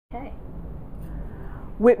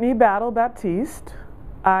Whitney Battle-Baptiste.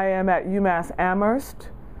 I am at UMass Amherst,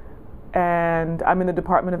 and I'm in the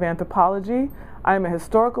Department of Anthropology. I am a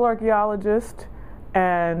historical archaeologist,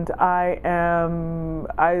 and my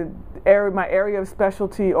area of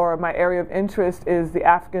specialty, or my area of interest, is the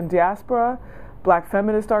African diaspora, Black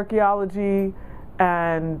feminist archaeology,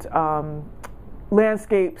 and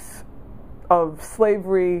landscapes of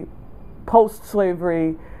slavery,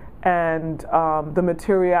 post-slavery, and the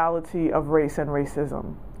materiality of race and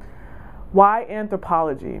racism. Why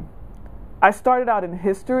anthropology? I started out in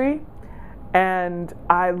history, and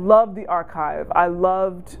I loved the archive. I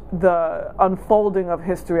loved the unfolding of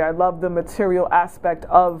history. I loved the material aspect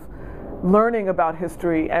of learning about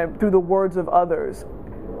history and through the words of others.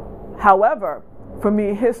 However, for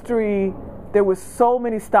me, history, there was so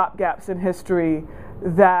many stopgaps in history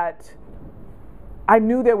that I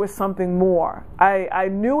knew there was something more. I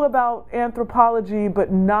knew about anthropology, but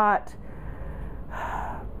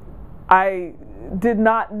I did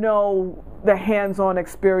not know the hands-on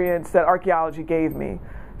experience that archaeology gave me.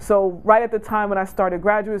 So right at the time when I started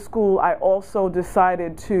graduate school, I also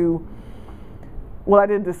decided to, well, I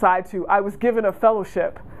didn't decide to, I was given a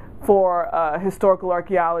fellowship for historical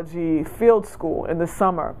archaeology field school in the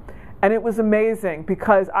summer. And it was amazing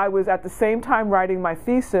because I was at the same time writing my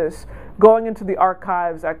thesis, going into the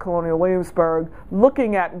archives at Colonial Williamsburg,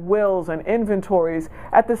 looking at wills and inventories,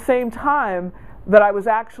 at the same time that I was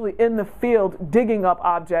actually in the field digging up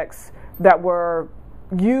objects that were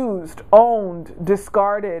used, owned,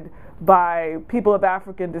 discarded by people of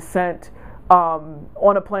African descent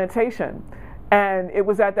on a plantation. And it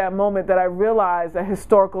was at that moment that I realized that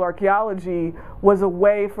historical archaeology was a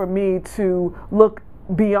way for me to look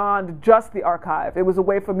beyond just the archive. It was a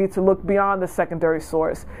way for me to look beyond the secondary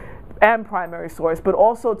source and primary source, but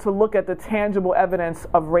also to look at the tangible evidence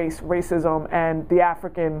of race, racism, and the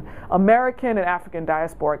African American and African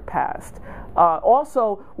diasporic past.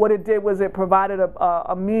 Also, what it did was it provided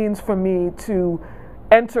a means for me to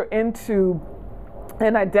enter into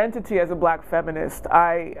an identity as a Black feminist.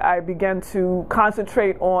 I began to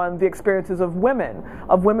concentrate on the experiences of women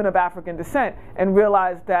of African descent, and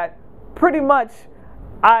realized that pretty much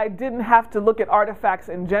I didn't have to look at artifacts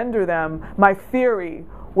and gender them. My theory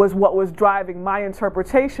was what was driving my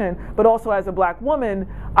interpretation, but also as a Black woman,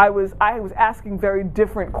 I was asking very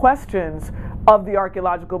different questions of the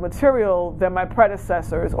archaeological material than my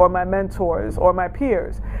predecessors or my mentors or my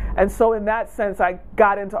peers. And so in that sense, I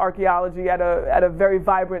got into archaeology at a very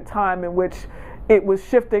vibrant time in which it was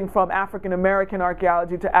shifting from African American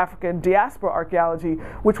archaeology to African diaspora archaeology,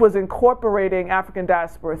 which was incorporating African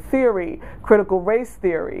diaspora theory, critical race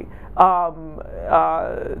theory,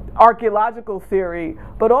 archaeological theory,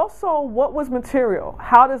 but also what was material?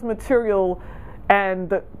 How does material and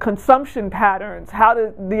the consumption patterns, how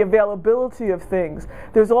does the availability of things,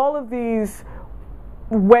 there's all of these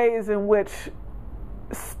ways in which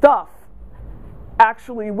stuff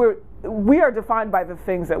actually, we are defined by the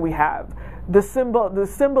things that we have. The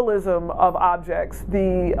symbolism of objects,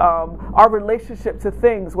 our relationship to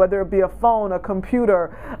things, whether it be a phone, a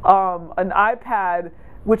computer, an iPad,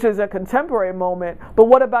 which is a contemporary moment, but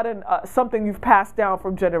what about something you've passed down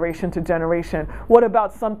from generation to generation? What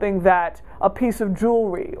about something a piece of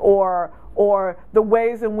jewelry, or the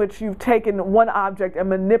ways in which you've taken one object and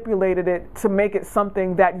manipulated it to make it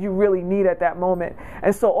something that you really need at that moment?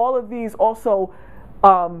 And so all of these also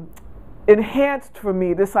enhanced for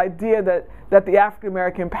me this idea that the African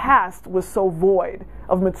American past was so void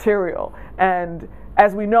of material. And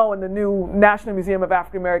as we know, in the new National Museum of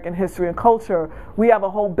African American History and Culture, we have a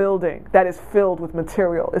whole building that is filled with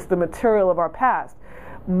material. It's the material of our past.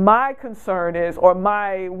 My concern is, or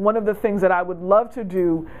one of the things that I would love to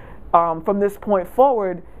do from this point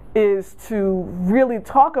forward, is to really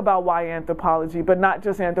talk about why anthropology, but not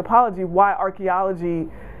just anthropology, why archaeology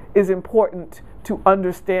is important to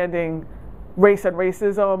understanding race and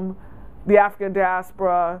racism, the African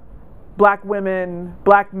diaspora, Black women,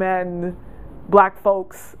 Black men, Black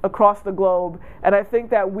folks across the globe. And I think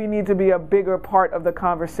that we need to be a bigger part of the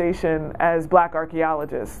conversation as Black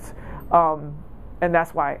archaeologists. And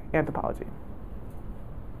that's why anthropology.